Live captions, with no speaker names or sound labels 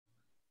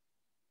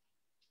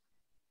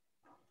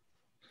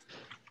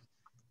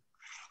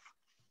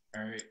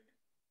All right.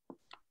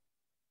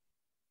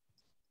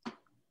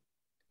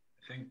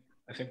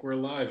 I think we're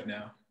live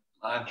now.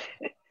 Live.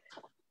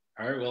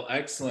 All right, well,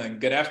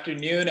 excellent. Good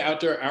afternoon,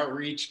 Outdoor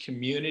Outreach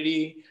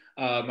community.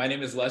 My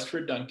name is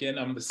Lesford Duncan.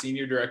 I'm the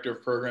Senior Director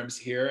of Programs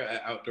here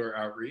at Outdoor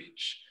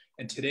Outreach.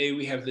 And today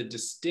we have the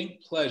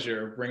distinct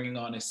pleasure of bringing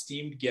on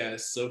esteemed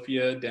guest,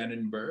 Sophia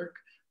Danenberg,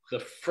 the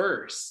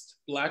first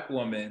Black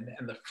woman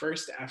and the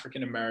first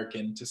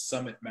African-American to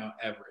summit Mount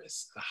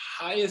Everest, the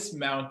highest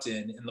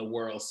mountain in the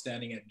world,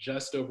 standing at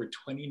just over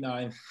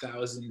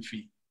 29,000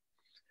 feet.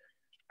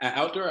 At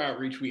Outdoor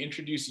Outreach, we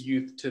introduce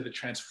youth to the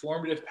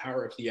transformative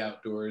power of the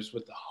outdoors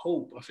with the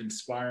hope of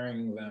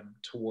inspiring them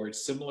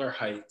towards similar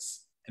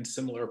heights and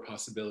similar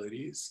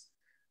possibilities.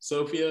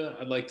 Sophia,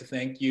 I'd like to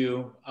thank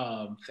you.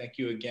 Thank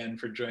you again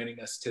for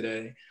joining us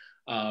today.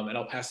 And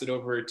I'll pass it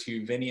over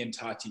to Vinny and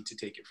Tati to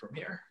take it from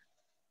here.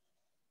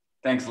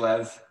 Thanks,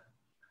 Les.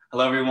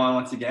 Hello, everyone.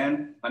 Once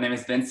again, my name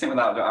is Vincent with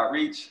Outdoor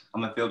Outreach.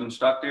 I'm a field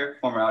instructor,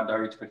 former Outdoor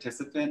Outreach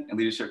participant, and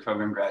leadership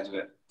program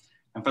graduate.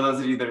 And for those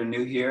of you that are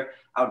new here,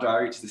 Outdoor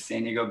Outreach is a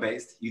San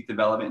Diego-based youth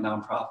development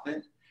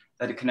nonprofit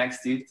that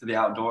connects youth to the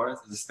outdoors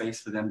as a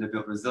space for them to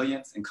build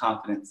resilience and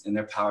confidence in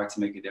their power to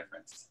make a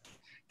difference.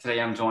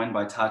 Today, I'm joined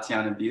by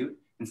Tatiana Butte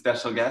and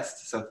special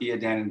guest, Sophia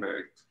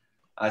Danenberg.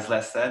 As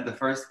Les said, the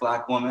first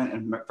Black woman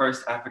and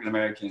first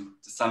African-American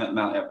to summit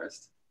Mount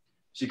Everest.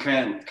 She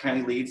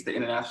currently leads the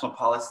International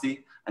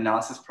Policy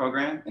Analysis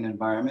Program in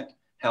Environment,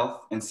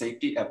 Health, and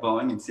Safety at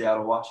Boeing in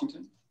Seattle,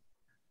 Washington.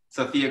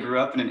 Sophia grew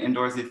up in an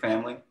indoorsy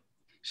family.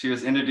 She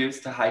was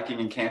introduced to hiking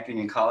and camping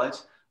in college,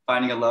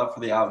 finding a love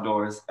for the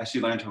outdoors as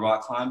she learned to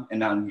rock climb and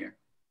mountaineer.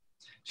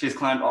 She has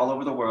climbed all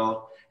over the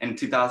world, and in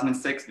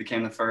 2006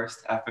 became the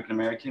first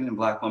African-American and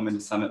Black woman to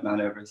summit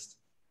Mount Everest.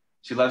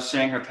 She loves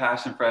sharing her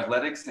passion for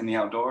athletics and the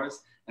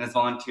outdoors and has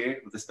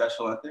volunteered with the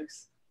Special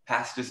Olympics,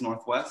 Passages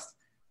Northwest,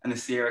 and the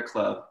Sierra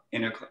Club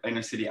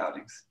Inner City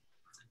Outings.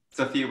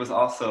 Sophia was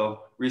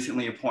also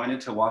recently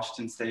appointed to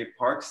Washington State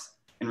Parks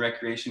and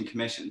Recreation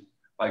Commission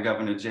by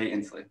Governor Jay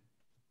Inslee.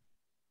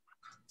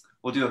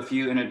 We'll do a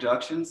few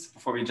introductions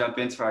before we jump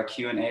into our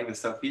Q&A with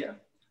Sophia.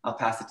 I'll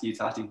pass it to you,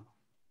 Tati.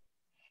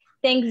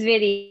 Thanks,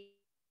 Vidi.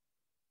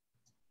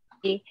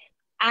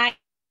 I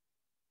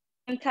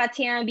am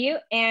Tatiana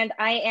Butte, and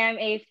I am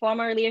a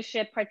former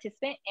leadership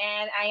participant,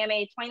 and I am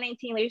a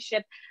 2019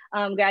 leadership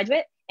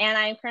graduate, and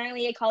I'm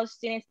currently a college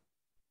student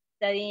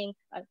studying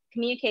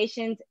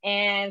communications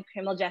and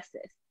criminal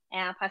justice.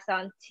 And I'll pass it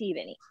on to you,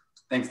 Vinny.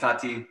 Thanks,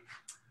 Tati.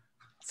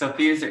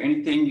 Sophia, is there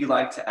anything you'd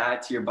like to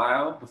add to your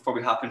bio before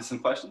we hop into some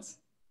questions?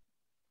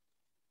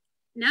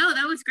 No,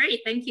 that was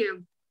great. Thank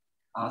you.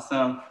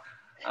 Awesome.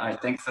 All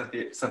right, thanks,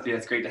 Sophia. Sophia,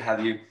 it's great to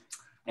have you.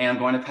 And I'm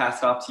going to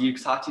pass it off to you,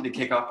 Tati, to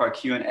kick off our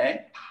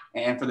Q&A.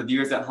 And for the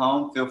viewers at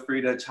home, feel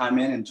free to chime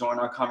in and join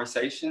our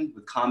conversation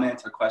with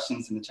comments or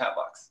questions in the chat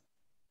box.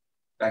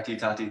 Back to you,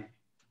 Tati.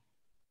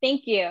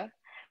 Thank you.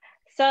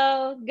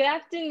 So good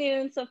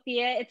afternoon,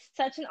 Sophia. It's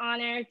such an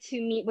honor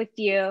to meet with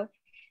you.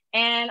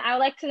 And I would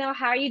like to know,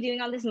 how are you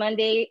doing on this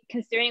Monday,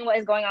 considering what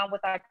is going on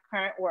with our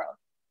current world?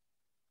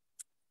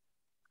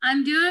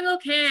 I'm doing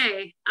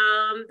okay.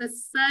 The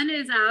sun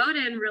is out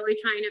and really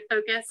trying to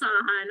focus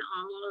on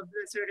all of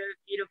the sort of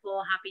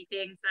beautiful, happy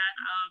things that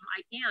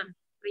I can.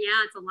 But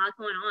yeah, it's a lot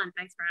going on.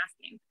 Thanks for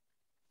asking.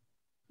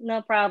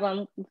 No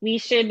problem. We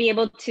should be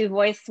able to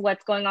voice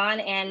what's going on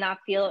and not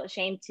feel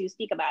ashamed to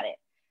speak about it.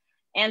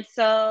 And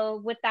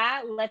so with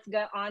that, let's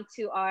go on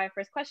to our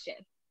first question.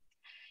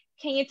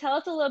 Can you tell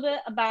us a little bit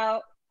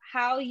about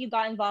how you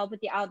got involved with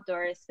the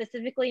outdoors,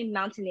 specifically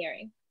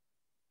mountaineering?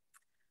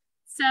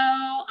 So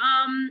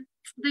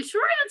the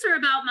short answer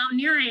about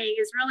mountaineering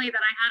is really that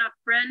I had a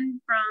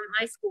friend from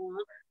high school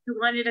who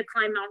wanted to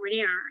climb Mount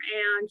Rainier,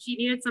 and she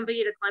needed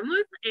somebody to climb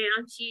with,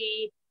 and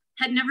she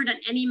had never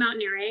done any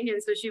mountaineering,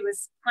 and so she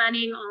was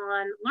planning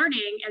on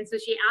learning, and so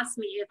she asked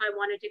me if I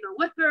wanted to go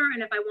with her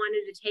and if I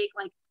wanted to take,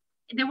 like,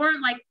 they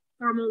weren't like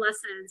formal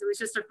lessons. It was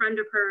just a friend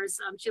of hers.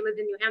 She lived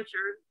in New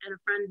Hampshire, and a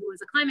friend who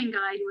was a climbing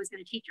guide who was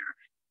going to teach her.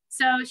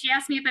 So she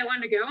asked me if I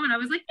wanted to go, and I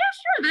was like, yeah,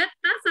 sure,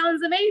 that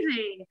sounds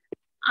amazing.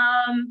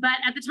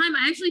 But at the time,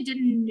 I actually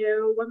didn't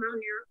know what Mount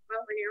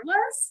Rainier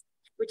was,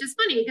 which is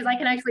funny because I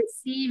can actually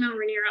see Mount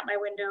Rainier out my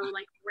window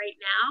like right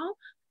now.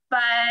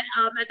 But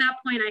at that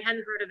point, I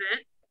hadn't heard of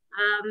it.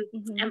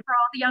 And for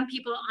all the young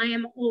people, I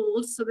am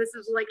old, so this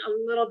is like a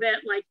little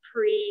bit like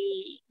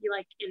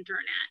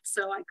internet,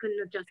 so I couldn't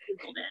have just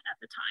Googled it at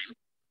the time.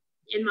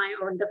 In my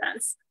own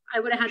defense, I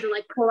would have had to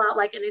like pull out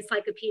like an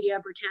Encyclopedia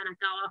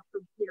Britannica off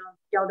of,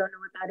 y'all don't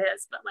know what that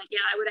is, but like,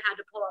 yeah, I would have had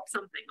to pull up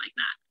something like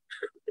that.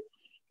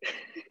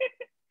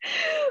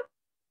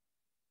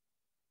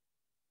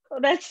 Oh,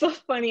 that's so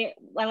funny.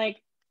 I'm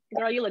like,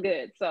 girl, you look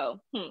good.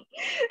 So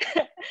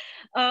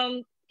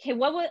okay,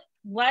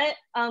 what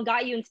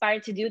got you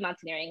inspired to do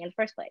mountaineering in the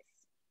first place?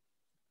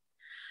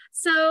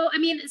 So I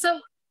mean,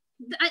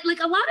 like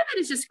a lot of it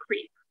is just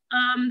creep.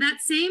 That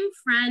same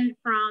friend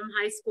from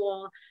high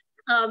school,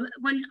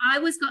 when I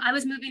was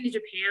moving to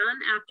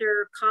Japan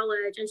after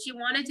college, and she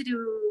wanted to do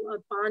a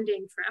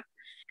bonding trip.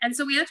 And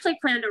so we actually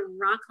planned a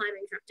rock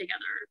climbing trip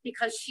together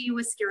because she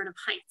was scared of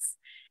heights.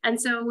 And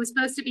so it was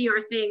supposed to be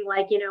our thing,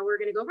 like, you know, we're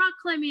going to go rock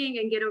climbing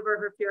and get over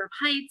her fear of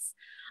heights.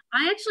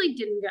 I actually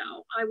didn't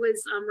go. I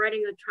was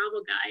writing a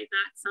travel guide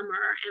that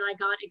summer, and I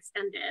got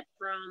extended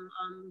from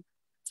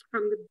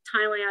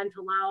Thailand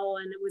to Laos,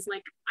 and it was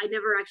like I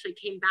never actually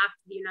came back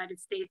to the United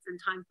States in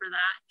time for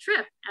that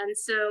trip. And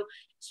so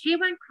she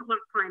went rock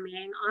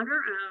climbing on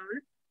her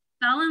own,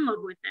 fell in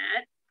love with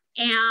it,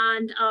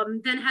 and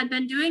then had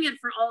been doing it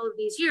for all of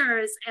these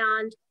years.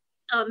 And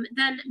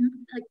then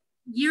like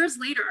years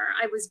later,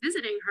 I was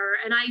visiting her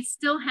and I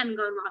still hadn't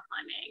gone rock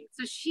climbing.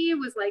 So she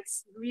was like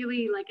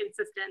really like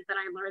insistent that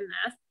I learn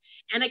this.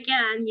 And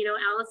again, you know,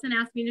 Allison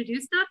asked me to do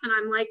stuff and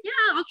I'm like,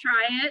 yeah, I'll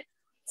try it.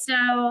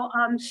 So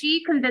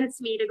she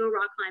convinced me to go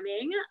rock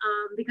climbing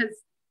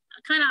because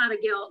kind of out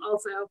of guilt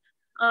also.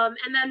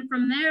 And then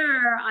from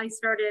there, I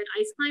started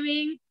ice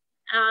climbing.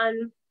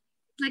 And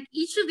like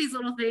each of these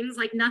little things,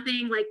 like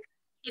nothing, like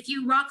if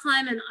you rock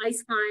climb and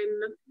ice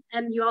climb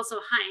and you also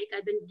hike,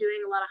 I've been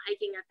doing a lot of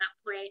hiking at that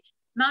point.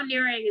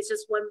 Mountaineering is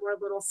just one more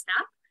little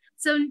step.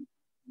 So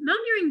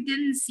mountaineering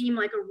didn't seem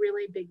like a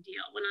really big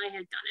deal when I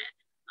had done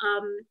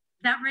it.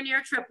 That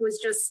Rainier trip was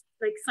just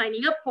like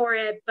signing up for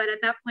it. But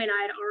at that point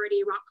I had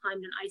already rock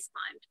climbed and ice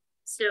climbed.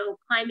 So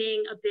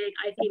climbing a big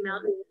icy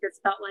mountain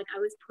just felt like I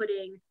was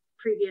putting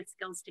previous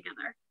skills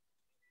together.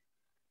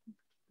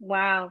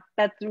 Wow,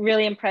 that's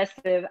really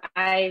impressive.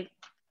 I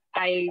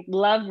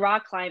love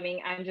rock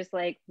climbing. I'm just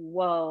like,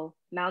 whoa,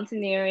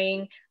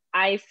 mountaineering,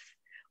 ice,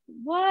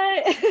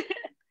 what?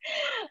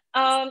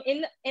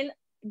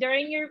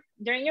 During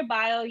your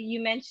bio,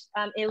 you mentioned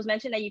it was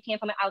mentioned that you came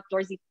from an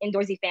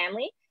indoorsy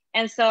family.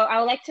 And so I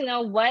would like to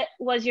know, what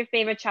was your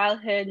favorite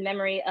childhood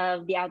memory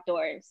of the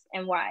outdoors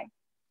and why?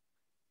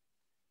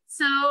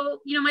 So,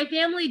 you know, my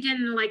family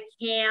didn't like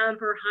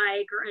camp or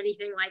hike or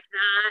anything like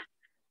that,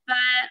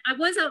 but I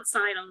was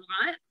outside a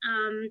lot.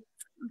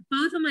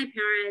 Both of my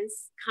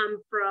parents come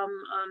from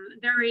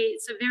very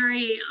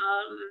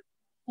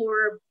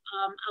poor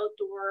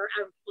outdoor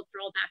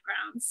agricultural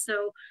backgrounds.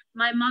 So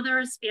my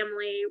mother's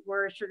family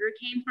were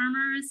sugarcane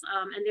farmers,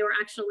 and they were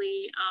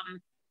actually,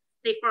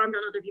 they farmed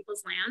on other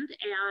people's land.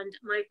 And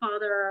my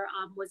father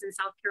was in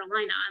South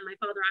Carolina, and my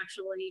father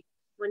actually,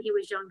 when he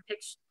was young,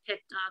 picked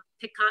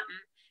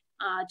cotton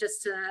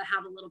just to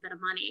have a little bit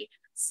of money.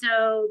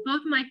 So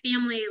both my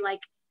family,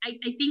 like, I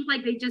think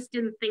like they just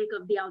didn't think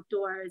of the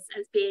outdoors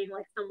as being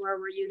like somewhere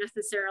where you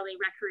necessarily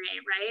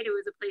recreate, right? It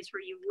was a place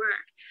where you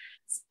work.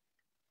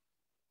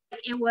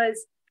 It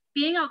was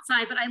being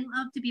outside, but I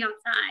love to be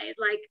outside.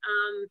 Like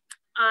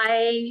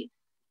I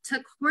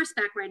took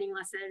horseback riding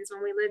lessons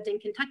when we lived in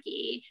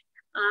Kentucky.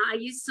 I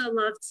used to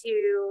love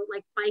to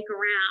like bike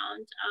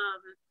around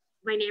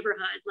my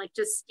neighborhood, like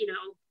just, you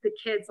know, the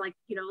kids, like,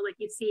 you know, like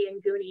you see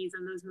in Goonies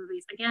and those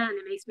movies. Again,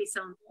 it makes me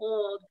sound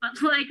old,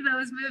 but like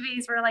those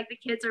movies where like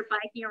the kids are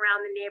biking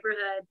around the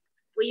neighborhood,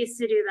 we used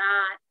to do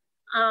that.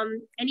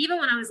 And even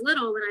when I was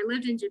little, when I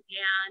lived in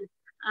Japan,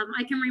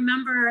 I can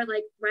remember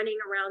like running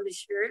around the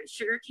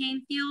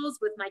sugarcane fields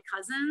with my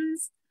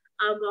cousins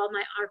while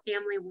our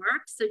family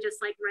worked. So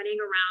just like running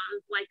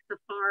around like the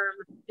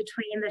farm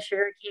between the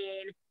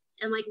sugarcane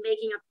and like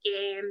making up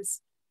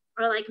games,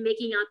 or like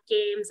making up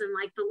games in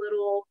like the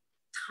little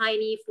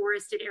tiny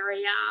forested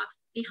area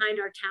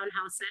behind our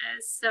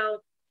townhouses. So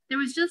there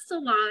was just a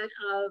lot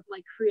of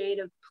like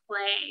creative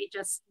play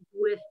just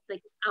with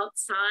like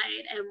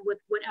outside and with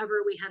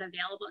whatever we had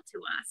available to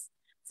us.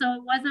 So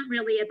it wasn't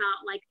really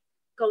about like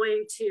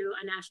going to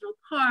a national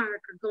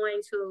park or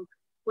going to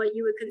what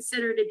you would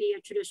consider to be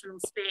a traditional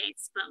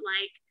space, but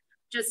like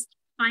just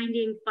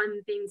finding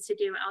fun things to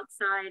do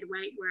outside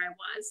right where I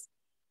was.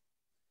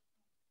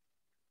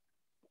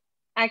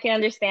 I can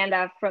understand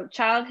that. From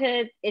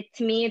childhood,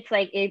 to me, it's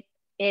like it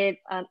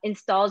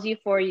installs you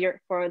for your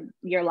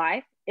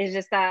life. It's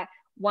just that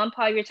one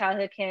part of your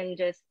childhood can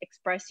just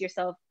express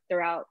yourself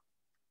throughout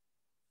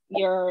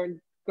your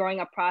growing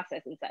up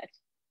process and such.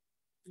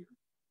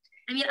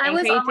 I mean, and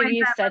creativity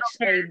is such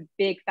a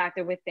big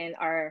factor within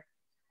our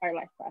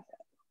life process.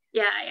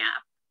 Yeah.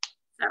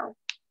 So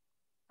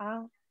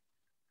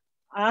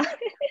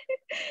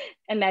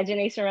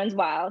imagination runs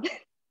wild.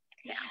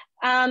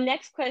 Yeah.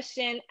 Next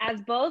question: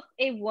 as both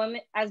a woman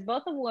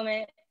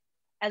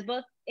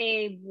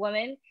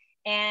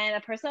and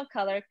a person of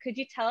color, could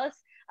you tell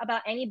us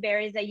about any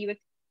barriers that you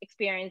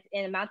experienced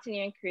in a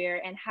mountaineering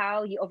career and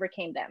how you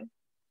overcame them?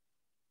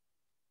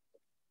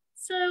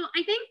 So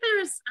I think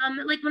there's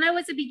like when I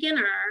was a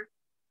beginner,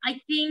 I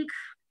think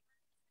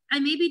I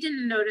maybe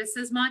didn't notice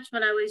as much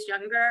when I was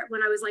younger,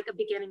 when I was like a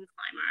beginning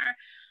climber.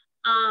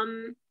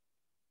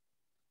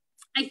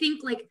 I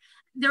think like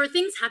there were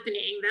things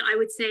happening that I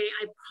would say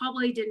I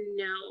probably didn't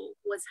know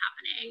was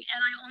happening.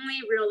 And I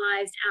only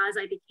realized as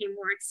I became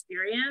more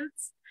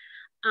experienced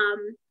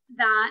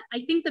that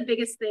I think the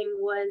biggest thing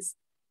was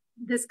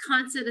this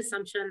constant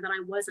assumption that I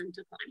wasn't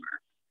a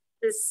climber.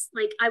 This,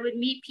 like, I would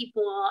meet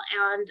people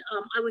and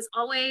I was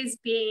always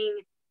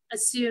being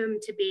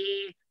assumed to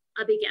be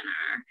a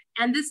beginner.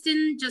 And this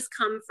didn't just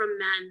come from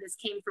men, this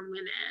came from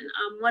women.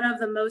 One of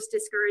the most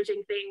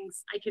discouraging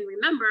things I can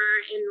remember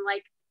in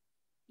like,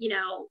 you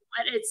know,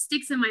 it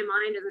sticks in my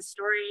mind as a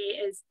story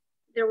is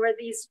there were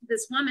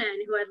this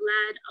woman who had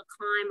led a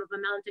climb of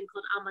a mountain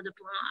called Alma de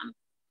Blanc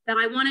that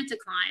I wanted to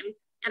climb.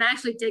 And I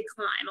actually did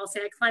climb. I'll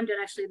say I climbed it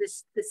actually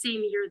the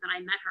same year that I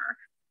met her.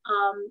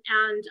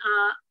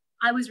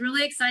 I was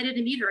really excited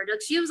to meet her.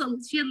 Like she had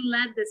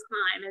led this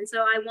climb. And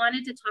so I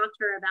wanted to talk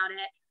to her about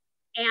it.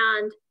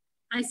 And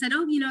I said,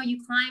 oh, you know,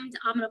 you climbed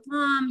Alma de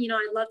Blanc, you know,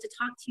 I'd love to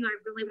talk to you. I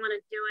really want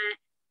to do it.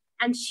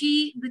 And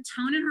the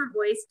tone in her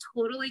voice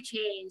totally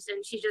changed.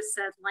 And she just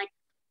said like,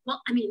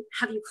 well, I mean,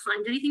 have you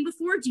climbed anything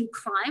before? Do you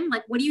climb?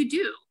 Like, what do you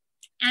do?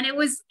 And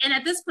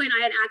at this point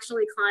I had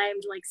actually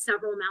climbed like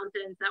several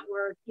mountains that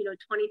were, you know,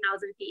 20,000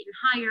 feet and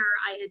higher.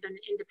 I had been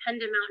an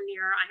independent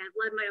mountaineer. I had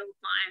led my own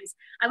climbs.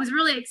 I was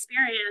really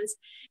experienced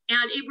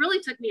and it really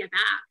took me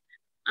aback.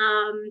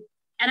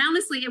 And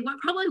honestly, it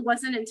probably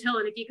wasn't until,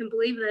 and if you can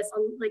believe this,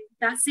 like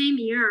that same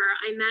year,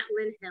 I met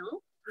Lynn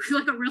Hill, who's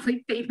like a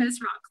really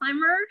famous rock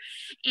climber,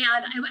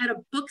 and I had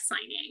a book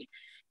signing.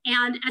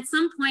 And at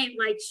some point,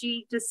 like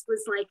she just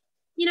was like,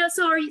 you know,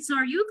 so are you a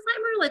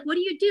climber? Like, what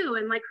do you do?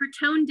 And like her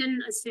tone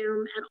didn't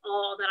assume at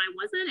all that I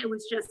wasn't. It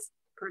was just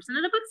person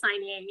at a book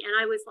signing. And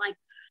I was like,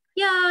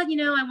 yeah, you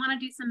know, I want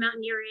to do some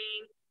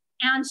mountaineering.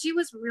 And she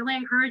was really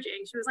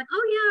encouraging. She was like,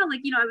 oh yeah, like,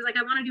 you know, I was like,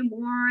 I want to do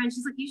more. And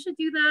she's like, you should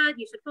do that.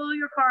 You should follow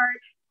your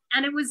heart.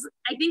 And it was,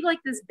 I think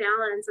like this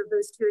balance of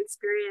those two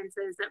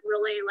experiences that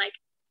really like,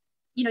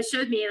 you know,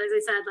 showed me, as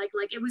I said, like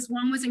it was,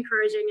 one was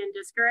encouraging and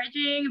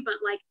discouraging,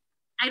 but like,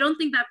 I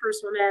don't think that first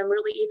woman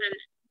really even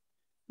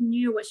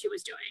knew what she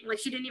was doing. Like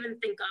she didn't even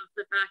think of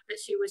the fact that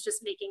she was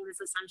just making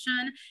this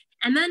assumption.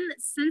 And then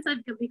since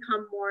I've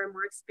become more and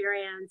more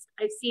experienced,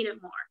 I've seen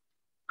it more.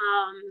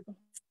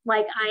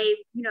 Like I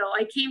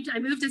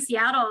moved to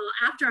Seattle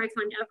after I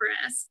climbed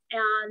Everest,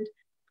 and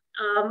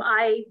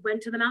I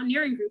went to the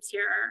mountaineering groups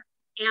here,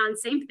 and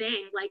same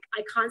thing. Like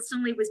I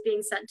constantly was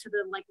being sent to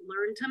the like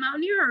learn to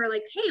mountaineer, or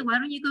like, hey, why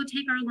don't you go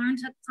take our learn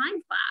to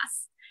climb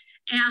class?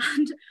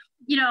 And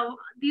you know,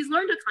 these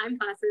learn to climb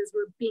classes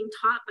were being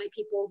taught by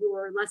people who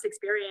were less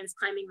experienced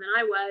climbing than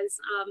I was,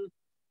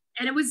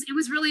 and it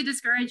was really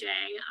discouraging.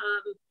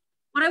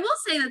 What I will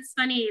say that's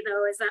funny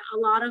though is that a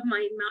lot of my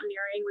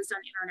mountaineering was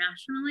done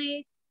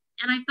internationally.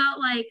 And I felt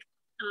like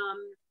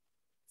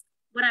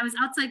when I was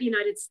outside the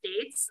United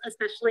States,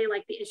 especially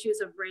like the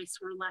issues of race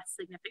were less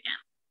significant.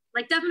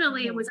 Like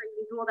definitely it was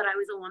unusual that I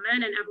was a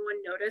woman and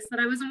everyone noticed that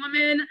I was a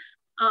woman,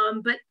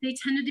 but they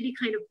tended to be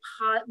kind of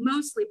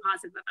mostly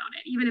positive about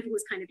it, even if it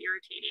was kind of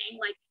irritating.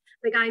 Like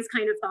the guys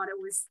kind of thought it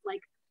was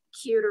like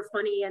cute or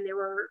funny and they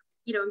were,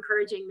 you know,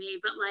 encouraging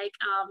me. But like,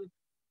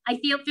 I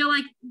feel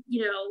like,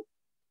 you know,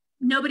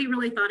 nobody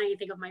really thought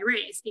anything of my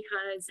race,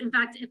 because in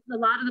fact, a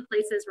lot of the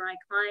places where I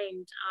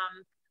climbed,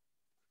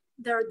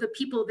 the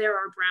people there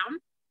are brown.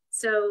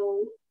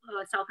 So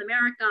South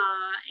America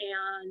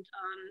and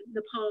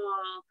Nepal,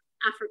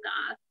 Africa.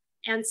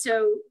 And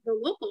so the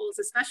locals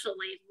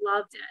especially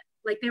loved it.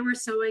 Like they were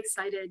so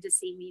excited to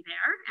see me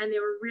there, and they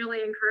were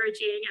really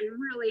encouraging and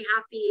really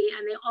happy,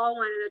 and they all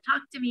wanted to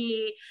talk to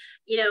me,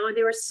 you know, and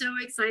they were so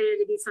excited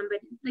to be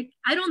somebody. Like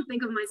I don't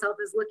think of myself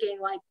as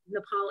looking like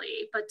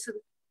Nepali, but to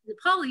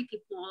Nepali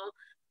people,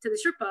 to the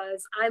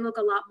Sherpas, I look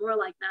a lot more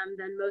like them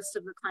than most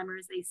of the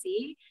climbers they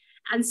see.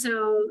 And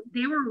so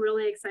they were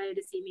really excited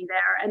to see me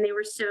there, and they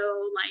were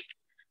so like,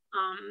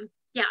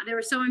 yeah, they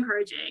were so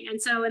encouraging. And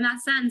so in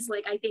that sense,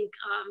 like I think,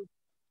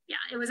 yeah,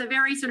 it was a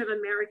very sort of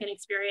American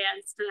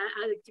experience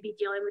to be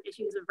dealing with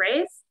issues of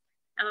race.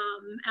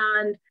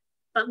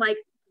 But like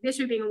the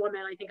issue of being a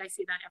woman, I think I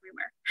see that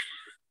everywhere.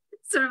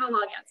 Sort of a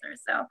long answer,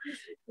 so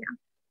yeah.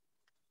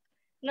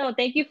 No,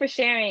 thank you for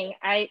sharing.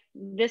 I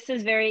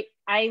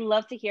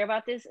love to hear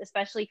about this,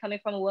 especially coming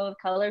from a woman of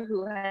color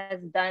who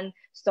has done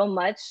so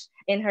much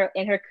in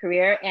her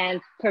career and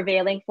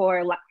prevailing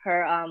for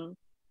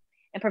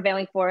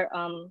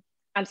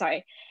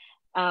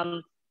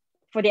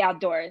for the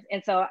outdoors.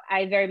 And so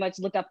I very much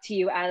look up to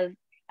you as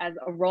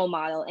a role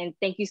model, and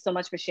thank you so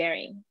much for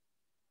sharing.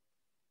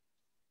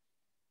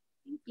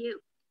 Thank you.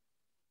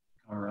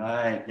 All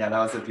right, yeah, that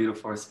was a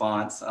beautiful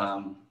response.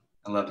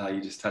 I loved how you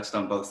just touched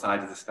on both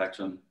sides of the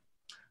spectrum.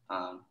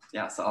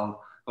 Yeah, so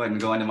I'll go ahead and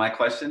go into my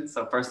questions.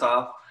 So first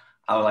off,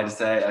 I would like to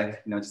say,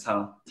 you know, just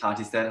how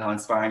Tati said, how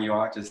inspiring you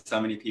are to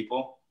so many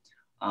people.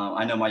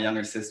 I know my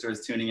younger sister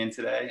is tuning in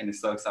today and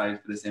is so excited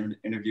for this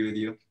interview with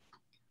you.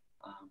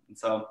 And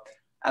so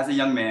as a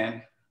young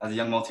man, as a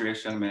young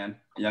multiracial young man,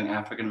 a young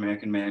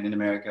African-American man in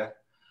America,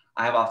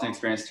 I have often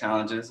experienced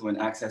challenges when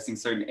accessing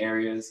certain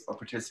areas or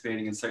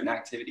participating in certain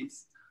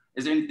activities.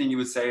 Is there anything you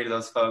would say to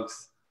those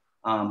folks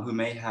who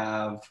may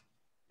have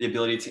the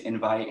ability to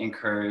invite,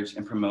 encourage,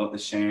 and promote the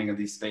sharing of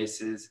these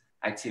spaces,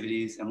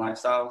 activities, and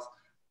lifestyles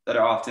that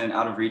are often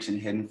out of reach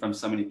and hidden from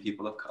so many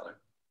people of color?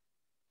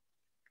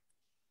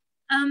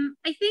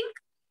 I think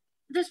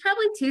there's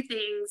probably two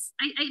things.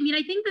 I mean,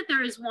 I think that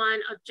there is one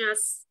of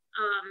just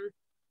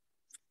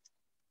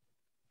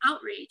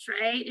outreach,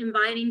 right?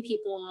 Inviting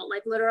people,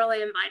 like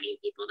literally inviting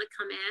people to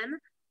come in.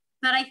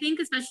 But I think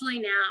especially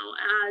now,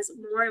 as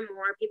more and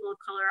more people of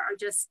color are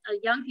just,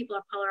 young people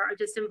of color are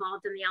just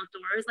involved in the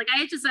outdoors. Like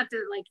I just have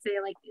to like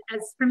say, like,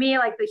 as for me,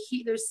 like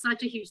there's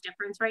such a huge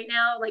difference right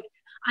now. Like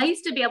I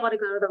used to be able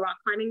to go to the rock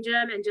climbing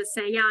gym and just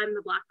say, yeah, I'm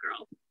the Black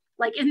girl.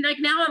 Like, and like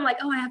now I'm like,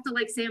 oh, I have to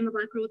like say I'm the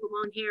Black girl with the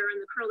long hair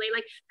and the curly,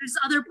 like there's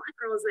other Black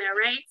girls there,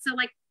 right? So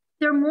like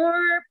there are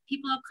more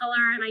people of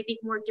color and I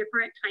think more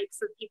different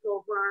types of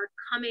people who are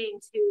coming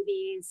to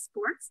these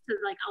sports, to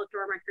like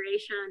outdoor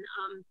recreation.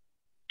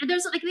 And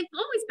there's like, they've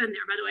always been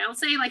there, by the way. I'll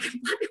say like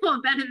Black people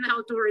have been in the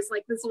outdoors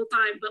like this whole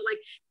time, but like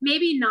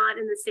maybe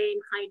not in the same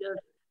kind of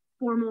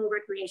formal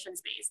recreation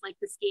space, like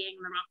the skiing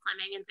and the rock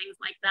climbing and things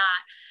like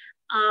that.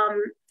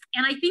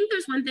 And I think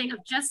there's one thing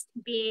of just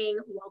being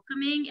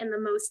welcoming in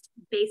the most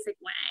basic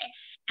way.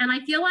 And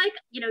I feel like,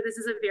 you know, this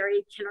is a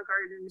very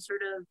kindergarten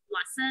sort of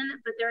lesson,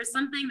 but there's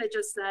something that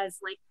just says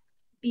like,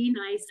 be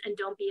nice and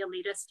don't be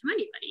elitist to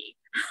anybody.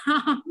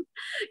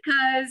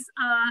 Because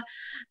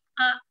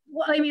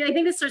well, I mean, I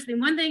think this starts to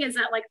be one thing is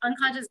that like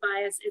unconscious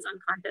bias is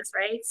unconscious,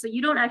 right? So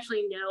you don't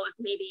actually know if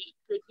maybe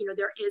like, you know,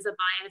 there is a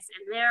bias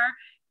in there.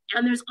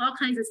 And there's all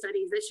kinds of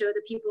studies that show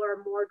that people are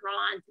more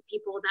drawn to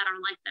people that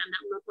are like them,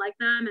 that look like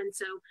them. And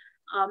so,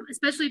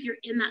 especially if you're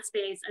in that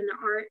space and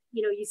there aren't,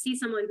 you know, you see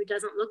someone who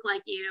doesn't look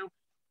like you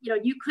know,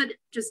 you could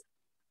just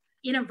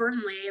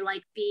inadvertently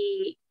like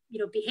be, you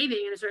know,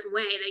 behaving in a certain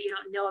way that you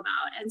don't know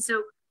about. And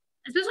so,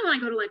 especially when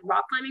I go to like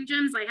rock climbing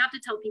gyms, I have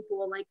to tell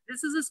people like,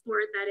 this is a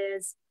sport that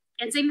is,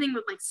 and same thing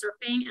with like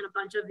surfing and a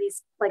bunch of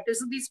these, like there's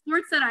these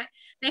sports that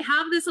they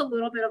have this a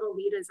little bit of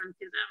elitism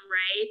to them,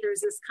 right? There's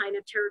this kind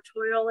of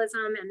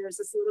territorialism and there's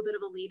this little bit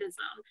of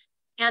elitism.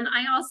 And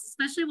I also,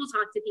 especially will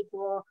talk to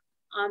people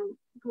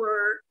who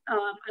are,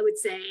 I would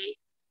say,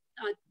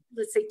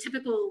 let's say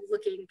typical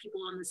looking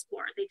people on the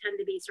sport. They tend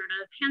to be sort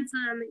of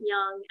handsome,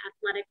 young,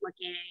 athletic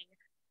looking,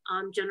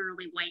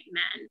 generally white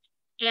men.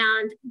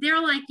 And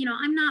they're like, you know,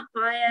 I'm not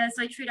biased.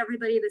 I treat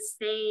everybody the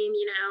same,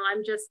 you know,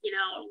 I'm just, you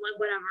know,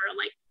 whatever,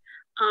 like,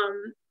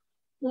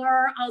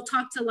 or I'll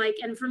talk to like,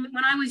 and from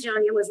when I was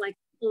young, it was like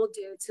old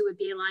dudes who would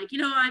be like, you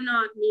know, I'm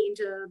not mean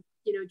to,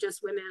 you know,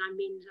 just women. I'm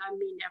mean to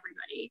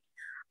everybody.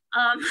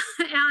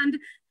 And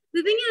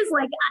the thing is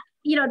like,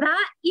 you know,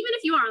 that even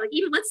if you are like,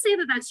 even let's say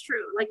that that's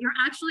true, like you're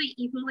actually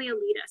equally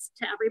elitist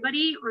to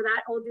everybody, or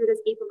that old dude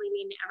is equally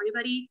mean to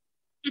everybody,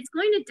 it's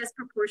going to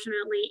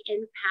disproportionately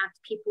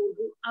impact people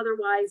who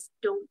otherwise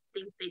don't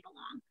think they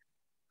belong,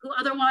 who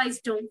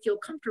otherwise don't feel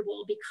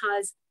comfortable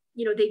because,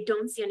 you know, they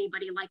don't see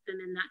anybody like them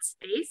in that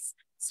space.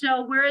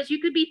 So whereas you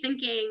could be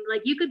thinking,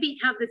 like you could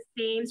have the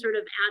same sort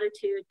of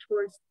attitude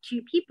towards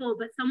two people,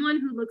 but someone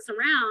who looks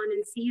around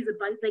and sees a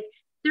bunch, like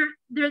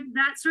they're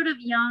that sort of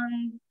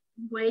young,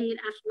 white,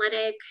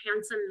 athletic,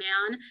 handsome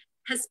man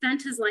has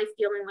spent his life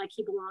feeling like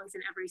he belongs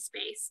in every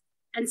space.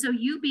 And so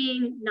you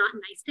being not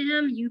nice to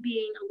him, you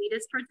being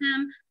elitist towards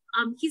him,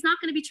 he's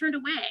not going to be turned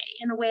away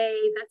in a way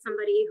that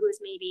somebody who is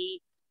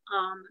maybe,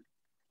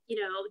 you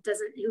know,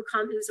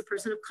 who's a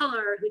person of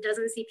color, who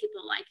doesn't see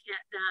people like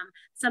them,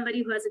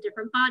 somebody who has a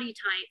different body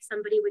type,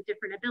 somebody with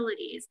different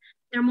abilities,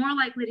 they're more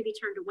likely to be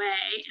turned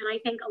away. And I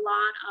think a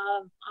lot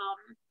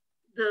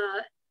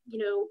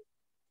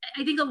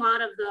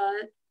of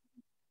the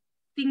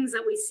things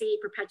that we see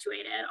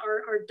perpetuated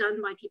are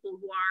done by people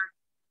who are,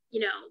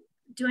 you know,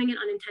 doing it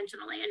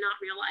unintentionally and not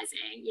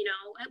realizing, you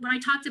know, when I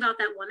talked about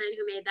that woman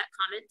who made that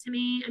comment to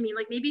me, I mean,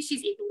 like maybe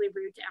she's equally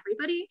rude to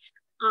everybody.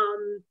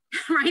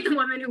 Right? The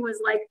woman who was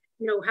like,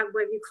 you know, have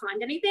you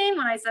climbed anything?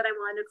 When I said I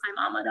wanted to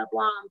climb Ama da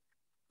Blanc.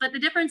 But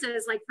the difference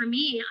is like, for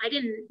me, I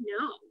didn't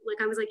know,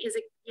 like, I was like, is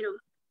it, you know,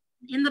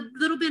 in the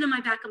little bit in my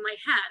back of my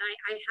head,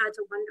 I had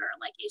to wonder,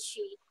 like, is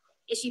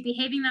she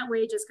behaving that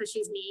way just because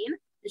she's mean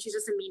and she's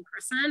just a mean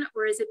person?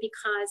 Or is it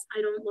because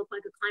I don't look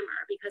like a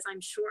climber, because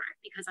I'm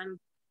short, because I'm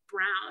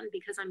brown,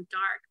 because I'm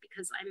dark,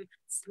 because I'm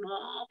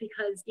small,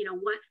 because, you know,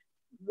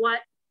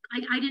 what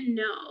I didn't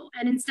know.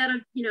 And instead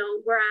of, you know,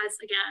 whereas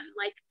again,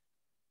 like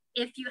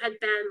if you had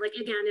been like,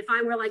 again, if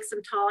I were like some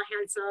tall,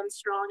 handsome,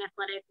 strong,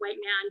 athletic white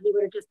man, he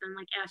would have just been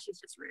like, yeah,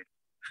 she's just rude.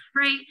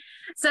 Right.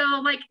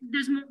 So like,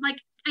 there's like,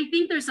 I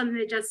think there's something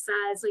that just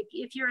says like,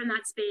 if you're in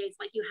that space,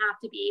 like you have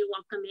to be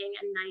welcoming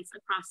and nice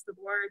across the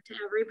board to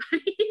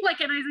everybody.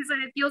 Like, and as I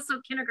said, it feels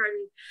so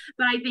kindergarten,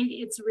 but I think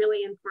it's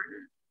really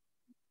important.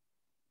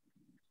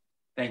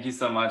 Thank you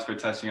so much for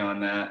touching on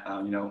that.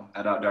 You know,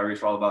 at Outdoor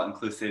Outreach, we're all about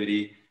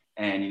inclusivity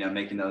and, you know,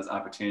 making those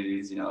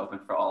opportunities, you know, open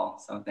for all.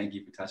 So thank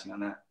you for touching on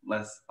that.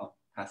 Les, I'll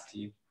pass to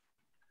you.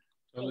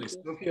 Totally.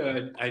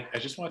 Sophia, I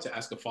just wanted to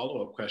ask a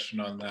follow-up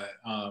question on that.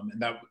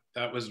 And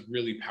that was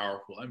really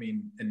powerful. I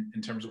mean,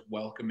 in terms of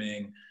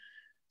welcoming,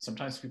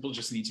 sometimes people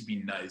just need to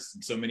be nice.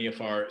 And so many of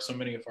our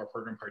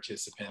program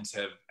participants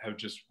have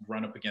just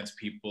run up against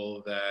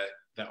people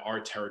that are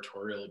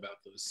territorial about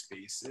those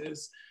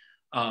spaces.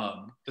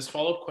 This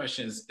follow-up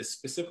question is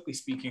specifically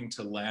speaking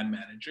to land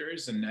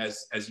managers. And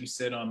as you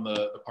sit on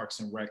the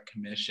Parks and Rec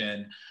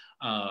Commission,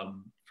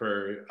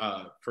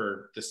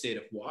 for the state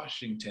of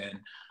Washington,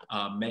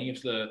 many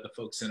of the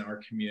folks in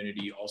our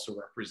community also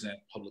represent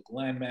public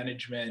land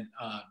management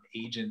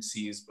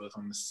agencies, both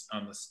on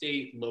the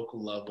state,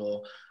 local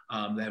level,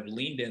 that have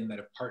leaned in, that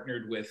have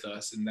partnered with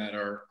us, and that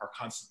are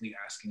constantly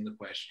asking the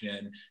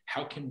question,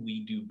 how can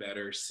we do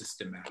better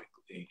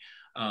systematically?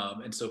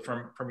 And so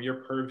from your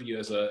purview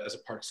as a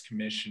parks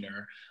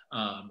commissioner,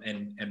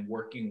 and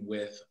working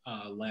with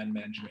land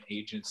management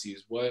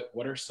agencies,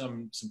 what are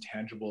some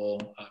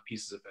tangible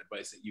pieces of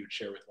advice that you would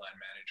share with land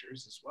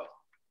managers as well?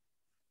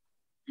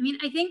 I mean,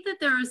 I think that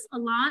there's a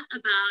lot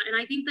about, and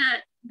I think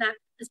that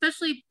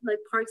especially like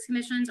parks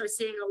commissions are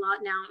seeing a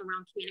lot now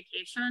around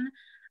communication,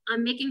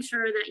 making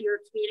sure that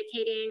you're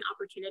communicating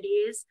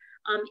opportunities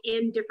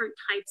in different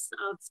types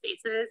of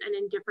spaces and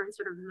in different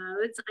sort of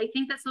modes. I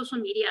think that social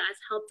media has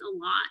helped a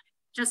lot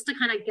just to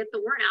kind of get the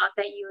word out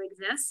that you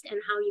exist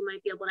and how you might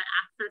be able to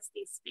access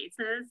these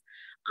spaces.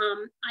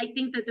 I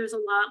think that there's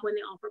a lot when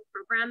they offer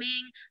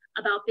programming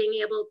about being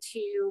able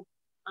to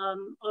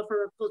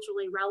offer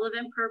culturally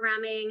relevant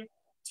programming,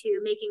 to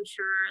making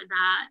sure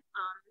that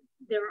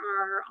there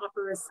are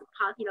offers,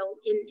 you know,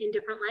 in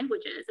different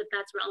languages, if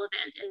that's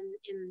relevant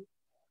in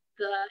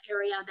the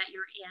area that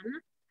you're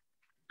in.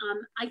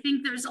 I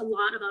think there's a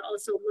lot about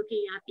also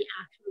looking at the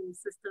actual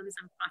systems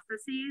and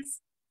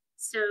processes.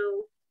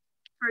 So,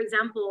 for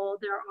example,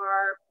 there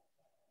are,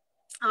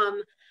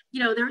 you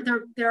know,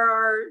 there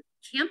are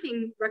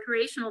camping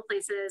recreational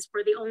places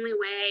where the only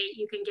way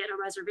you can get a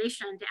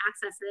reservation to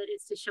access it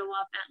is to show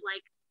up at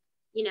like,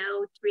 you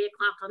know, 3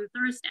 o'clock on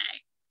Thursday.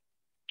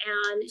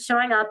 And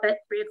showing up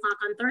at 3 o'clock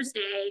on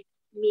Thursday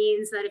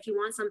means that if you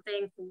want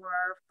something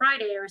for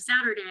Friday or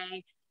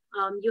Saturday,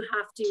 you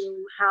have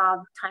to have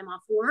time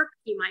off work.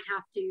 You might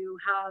have to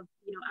have,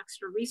 you know,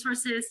 extra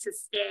resources to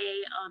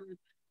stay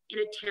in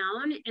a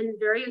town. And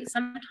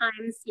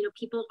sometimes, you know,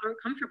 people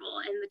aren't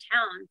comfortable in the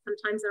town.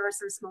 Sometimes there are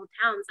some small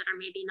towns that are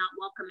maybe not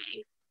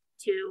welcoming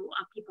to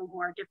people who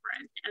are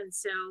different. And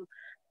so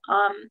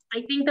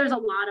I think there's a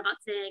lot about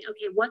saying,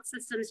 okay, what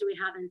systems do we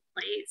have in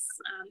place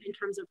in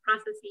terms of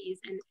processes,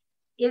 and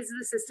is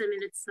the system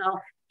in itself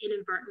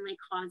inadvertently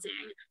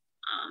causing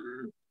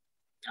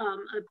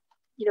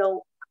you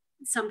know,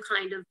 some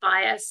kind of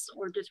bias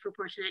or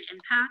disproportionate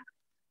impact?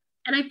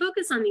 And I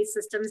focus on these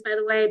systems, by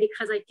the way,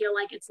 because I feel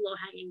like it's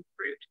low-hanging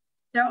fruit.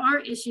 There are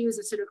issues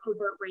of sort of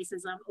overt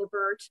racism,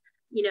 overt,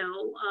 you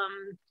know,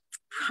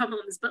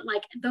 problems, but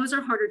like those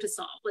are harder to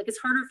solve. Like it's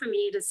harder for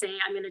me to say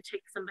I'm going to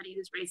take somebody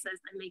who's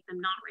racist and make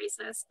them not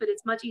racist, but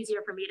it's much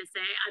easier for me to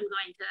say I'm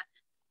going to,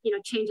 you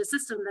know, change a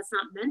system that's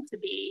not meant to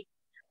be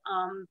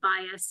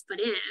biased, but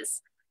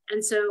is.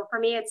 And so for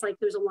me, it's like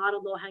there's a lot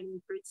of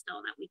low-hanging fruit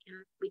still that we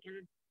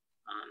can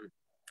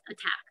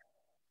attack.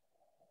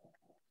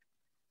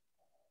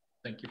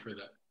 Thank you for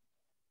that.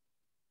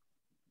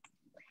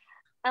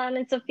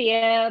 And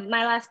Sophia,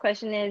 my last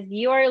question is,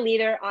 you're a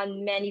leader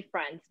on many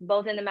fronts,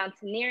 both in the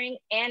mountaineering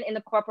and in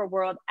the corporate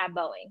world at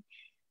Boeing.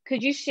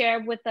 Could you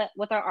share with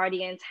our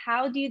audience,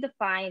 how do you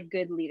define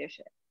good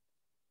leadership?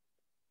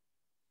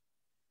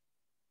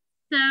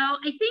 So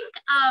I think,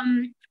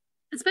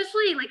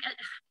 especially like,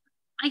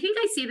 I think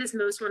I see this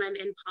most when I'm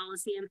in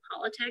policy and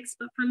politics,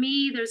 but for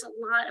me, there's a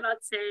lot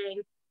about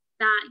saying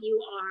that you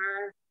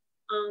are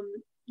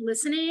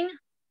listening,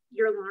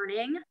 you're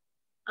learning,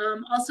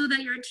 also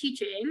that you're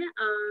teaching,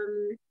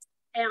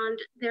 and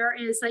there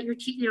is that you're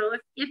teaching, you know,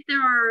 if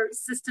there are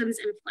systems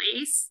in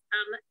place,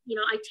 you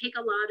know, I take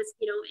a lot of,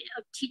 you know,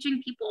 of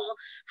teaching people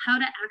how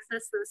to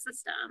access those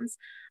systems.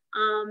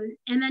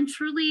 And then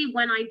truly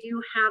when I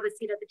do have a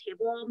seat at the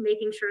table,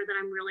 making sure that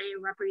I'm really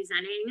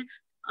representing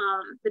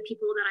the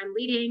people that I'm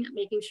leading,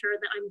 making sure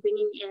that I'm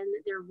bringing in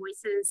their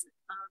voices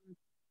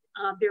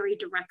very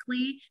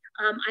directly.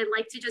 I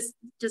like to just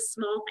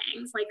small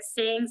things like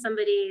saying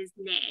somebody's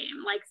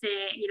name, like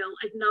saying, you know,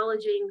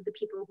 acknowledging the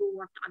people who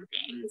worked on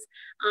things,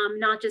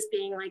 not just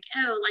being like,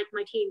 oh, like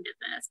my team did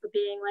this, but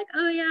being like,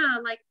 oh yeah,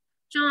 like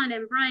John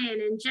and Brian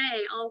and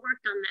Jay all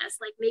worked on this,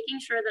 like making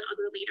sure that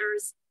other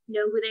leaders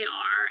know who they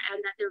are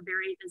and that they're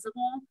very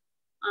visible.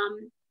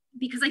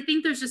 Because I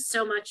think there's just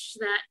so much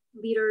that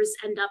leaders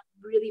end up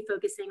really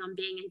focusing on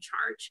being in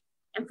charge.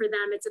 And for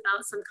them, it's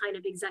about some kind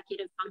of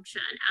executive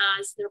function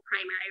as their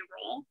primary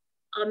role,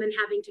 and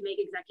having to make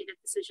executive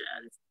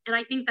decisions. And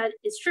I think that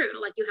is true,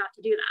 like you have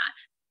to do that.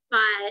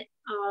 But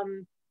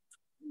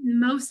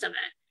most of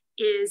it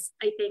is,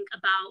 I think,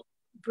 about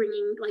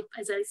bringing, like,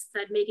 as I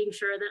said, making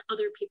sure that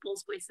other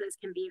people's voices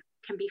can be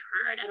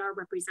heard and are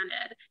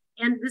represented.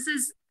 And this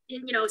is,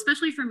 you know,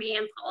 especially for me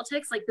in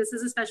politics, like this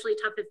is especially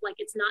tough if like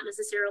it's not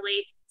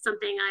necessarily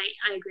something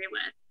I agree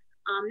with.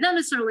 Not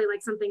necessarily like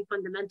something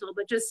fundamental,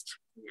 but just,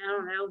 I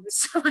don't know,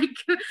 like,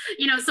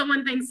 you know,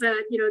 someone thinks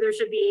that, you know, there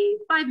should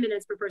be 5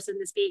 minutes per person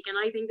to speak, and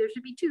I think there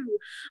should be 2.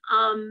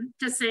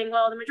 Just saying,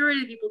 well, the majority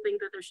of people think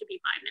that there should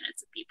be 5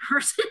 minutes of each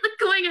person,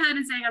 going ahead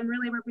and saying, I'm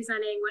really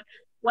representing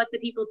what the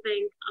people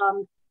think,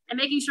 and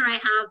making sure I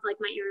have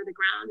like my ear to the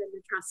ground and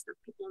the trust of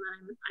people that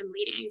I'm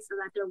leading, so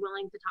that they're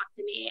willing to talk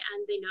to me and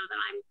they know that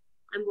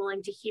I'm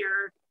willing to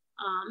hear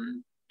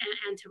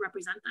and to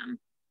represent them.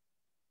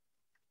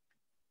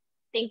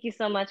 Thank you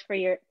so much for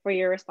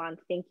your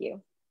response. Thank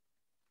you.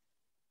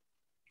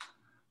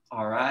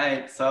 All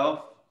right,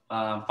 so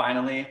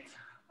finally,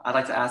 I'd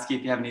like to ask you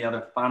if you have any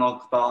other final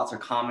thoughts or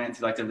comments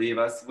you'd like to leave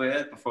us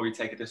with before we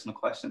take additional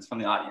questions from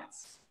the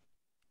audience.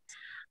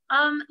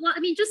 Well, I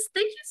mean, just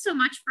thank you so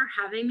much for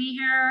having me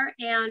here.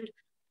 And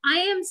I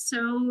am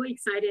so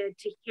excited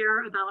to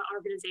hear about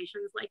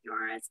organizations like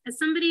yours. As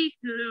somebody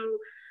who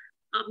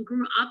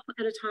grew up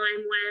at a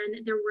time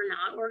when there were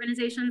not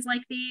organizations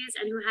like these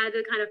and who had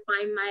to kind of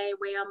find my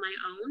way on my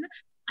own,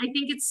 I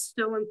think it's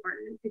so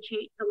important to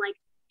change, to like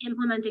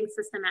implementing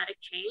systematic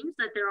change,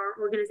 that there are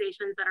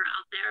organizations that are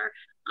out there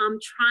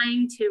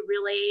trying to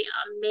really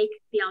make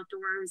the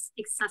outdoors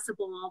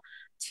accessible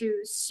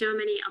to so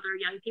many other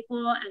young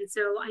people. And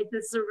so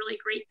this is a really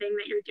great thing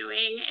that you're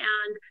doing.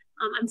 And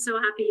I'm so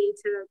happy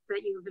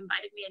that you've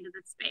invited me into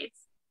this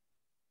space.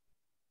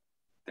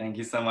 Thank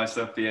you so much,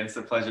 Sophia. It's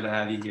a pleasure to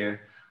have you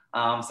here.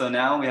 So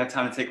now we have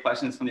time to take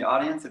questions from the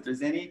audience. If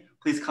there's any,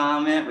 please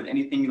comment with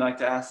anything you'd like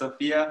to ask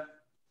Sophia.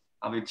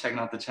 I'll be checking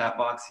out the chat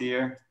box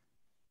here.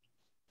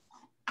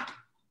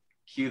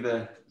 Cue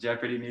the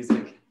Jeopardy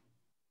music.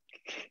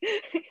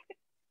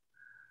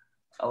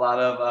 A lot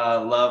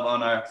of love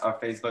on our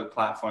Facebook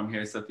platform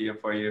here, Sophia,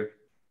 for you.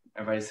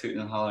 Everybody's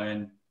hooting and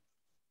hollering.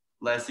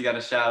 Les, you got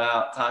a shout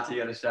out. Tati,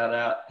 you got a shout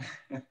out.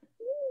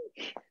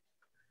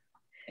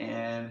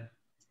 And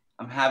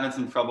I'm having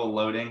some trouble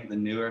loading the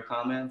newer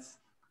comments,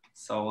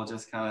 so we'll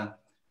just kind of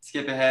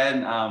skip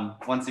ahead.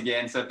 Once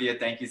again, Sophia,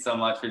 thank you so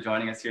much for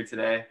joining us here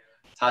today.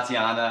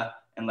 Tatiana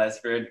and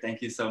Lesford,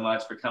 thank you so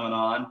much for coming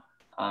on.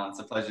 It's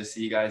a pleasure to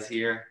see you guys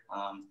here,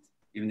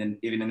 even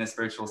in this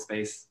virtual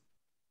space.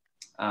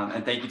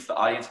 And thank you to the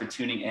audience for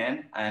tuning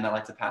in. And I'd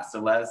like to pass to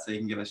Les so you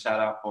can give a shout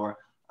out for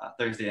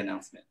Thursday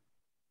announcement.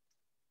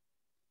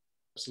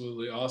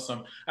 Absolutely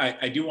awesome.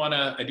 I do want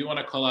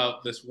to call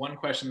out this one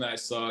question that I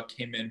saw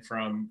came in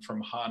from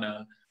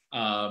Hannah,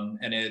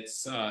 and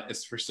it's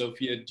for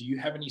Sophia. Do you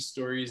have any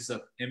stories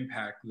of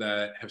impact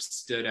that have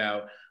stood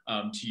out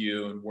to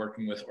you in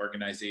working with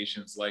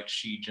organizations like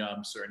She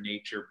Jumps or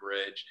Nature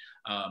Bridge,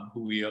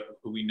 who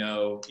we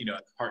know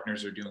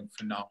partners are doing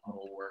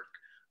phenomenal work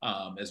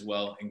as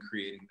well in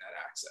creating that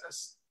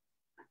access?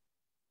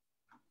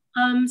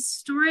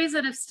 Stories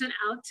that have stood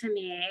out to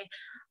me.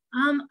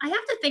 I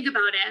have to think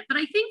about it, but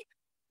I think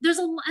there's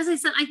as I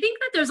said, I think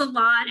that there's a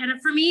lot, and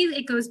for me,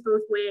 it goes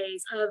both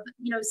ways of,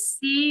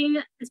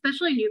 seeing,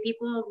 especially new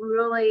people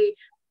really,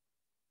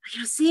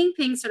 seeing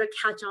things sort of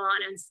catch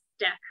on and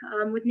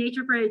stick. With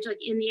Nature Bridge, like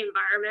in the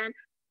environment,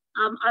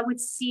 I would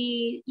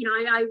see,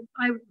 I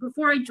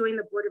before I joined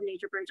the board of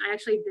Nature Bridge, I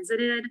actually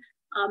visited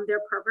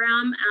their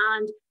program,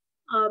 and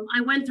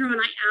I went through and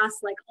I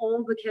asked like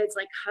all the kids,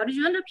 like, how did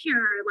you end up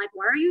here? Like,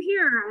 why are you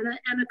here?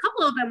 And a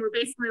couple of them were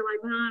basically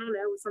like, well, I don't know,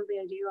 it was something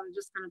I do. I was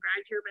just kind of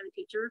dragged here by the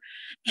teacher.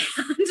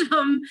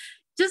 And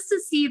just to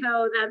see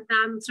though that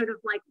them sort of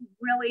like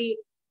really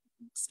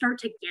start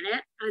to get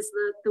it as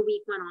the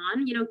week went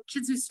on,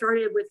 kids who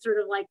started with sort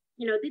of like,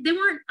 they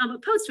weren't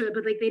opposed to it,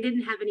 but like they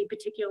didn't have any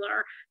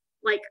particular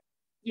like,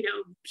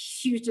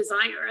 huge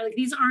desire. Like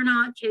these are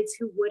not kids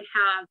who would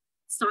have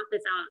sought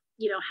this out,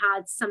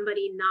 had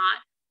somebody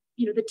not,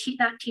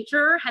 that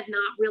teacher had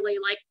not really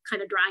like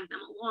kind of dragged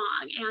them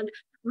along, and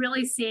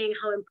really seeing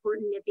how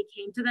important it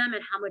became to them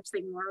and how much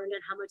they learned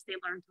and how much they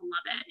learned to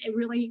love it. It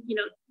really,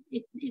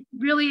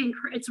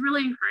 it's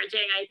really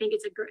encouraging. I think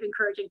it's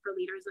encouraging for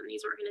leaders in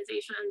these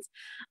organizations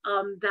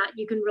that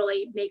you can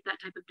really make that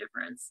type of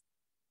difference.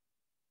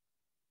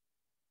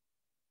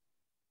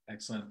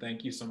 Excellent.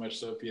 Thank you so much,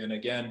 Sophia. And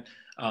again,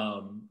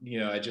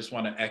 I just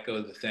want to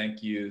echo the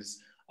thank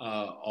yous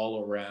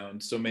all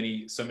around. So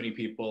many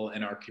people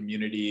in our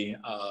community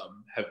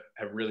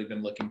have really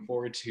been looking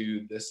forward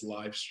to this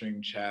live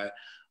stream chat.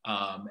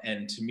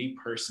 And to me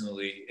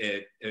personally,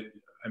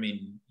 I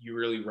mean, you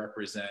really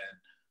represent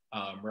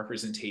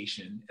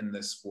representation in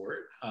this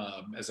sport.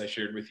 As I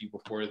shared with you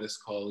before this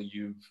call,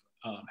 you've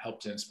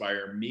helped to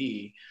inspire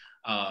me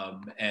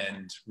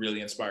and really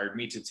inspired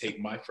me to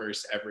take my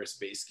first Everest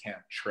base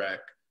camp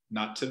trek,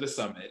 not to the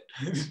summit,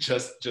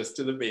 just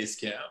to the base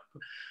camp.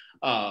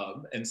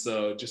 And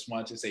so just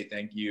wanted to say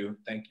thank you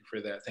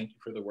for that. Thank you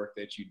for the work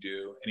that you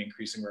do in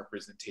increasing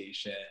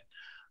representation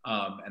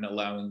and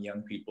allowing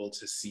young people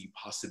to see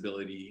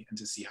possibility and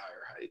to see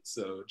higher heights.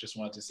 So just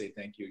wanted to say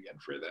thank you again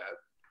for that.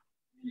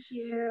 Thank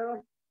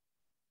you.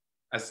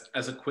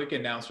 As a quick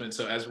announcement,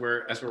 so as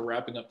we're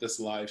wrapping up this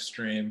live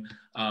stream,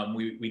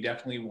 we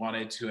definitely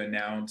wanted to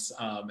announce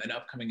an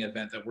upcoming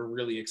event that we're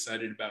really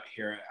excited about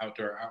here at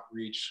Outdoor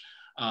Outreach.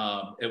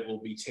 It will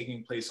be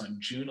taking place on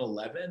June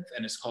 11th,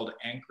 and it's called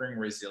Anchoring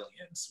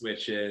Resilience,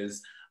 which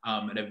is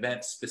an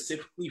event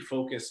specifically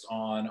focused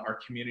on our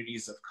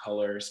communities of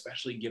color,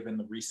 especially given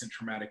the recent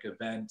traumatic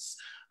events,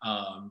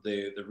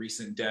 the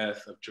recent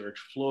death of George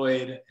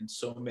Floyd and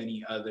so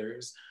many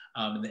others,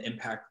 and the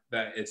impact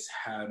that it's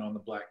had on the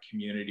Black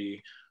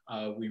community.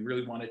 We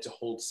really wanted to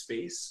hold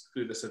space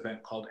through this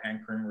event called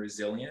Anchoring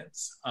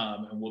Resilience,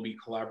 and we'll be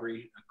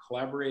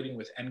collaborating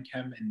with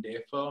NCHEM and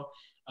DEFO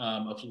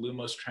of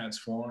Lumos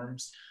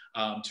Transforms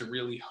to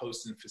really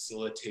host and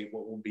facilitate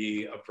what will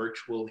be a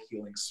virtual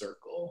healing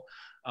circle.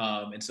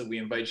 And so we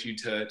invite you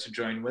to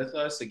join with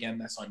us. Again,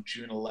 that's on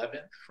June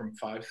 11th from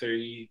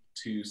 5:30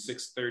 to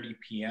 6:30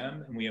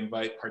 p.m. And we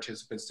invite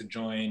participants to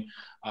join,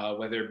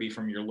 whether it be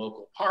from your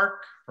local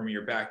park, from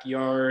your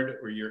backyard,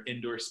 or your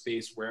indoor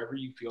space, wherever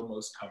you feel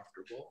most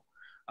comfortable.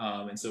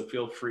 And so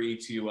feel free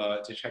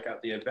to check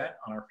out the event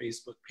on our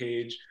Facebook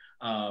page.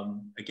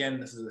 Again,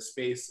 this is a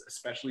space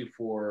especially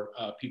for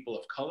people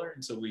of color.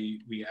 And so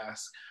we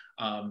ask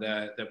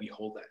that we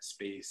hold that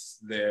space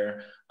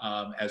there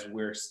as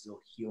we're still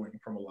healing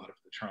from a lot of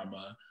the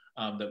trauma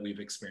that we've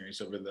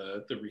experienced over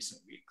the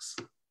recent weeks.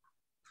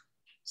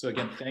 So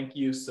again, thank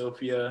you,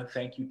 Sophia.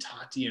 Thank you,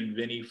 Tati and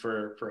Vinny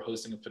for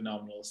hosting a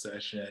phenomenal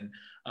session.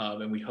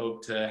 And we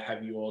hope to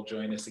have you all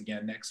join us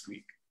again next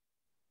week.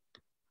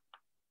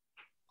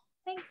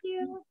 Thank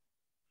you.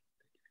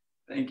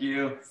 Thank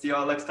you. See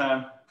y'all next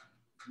time.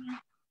 Yeah.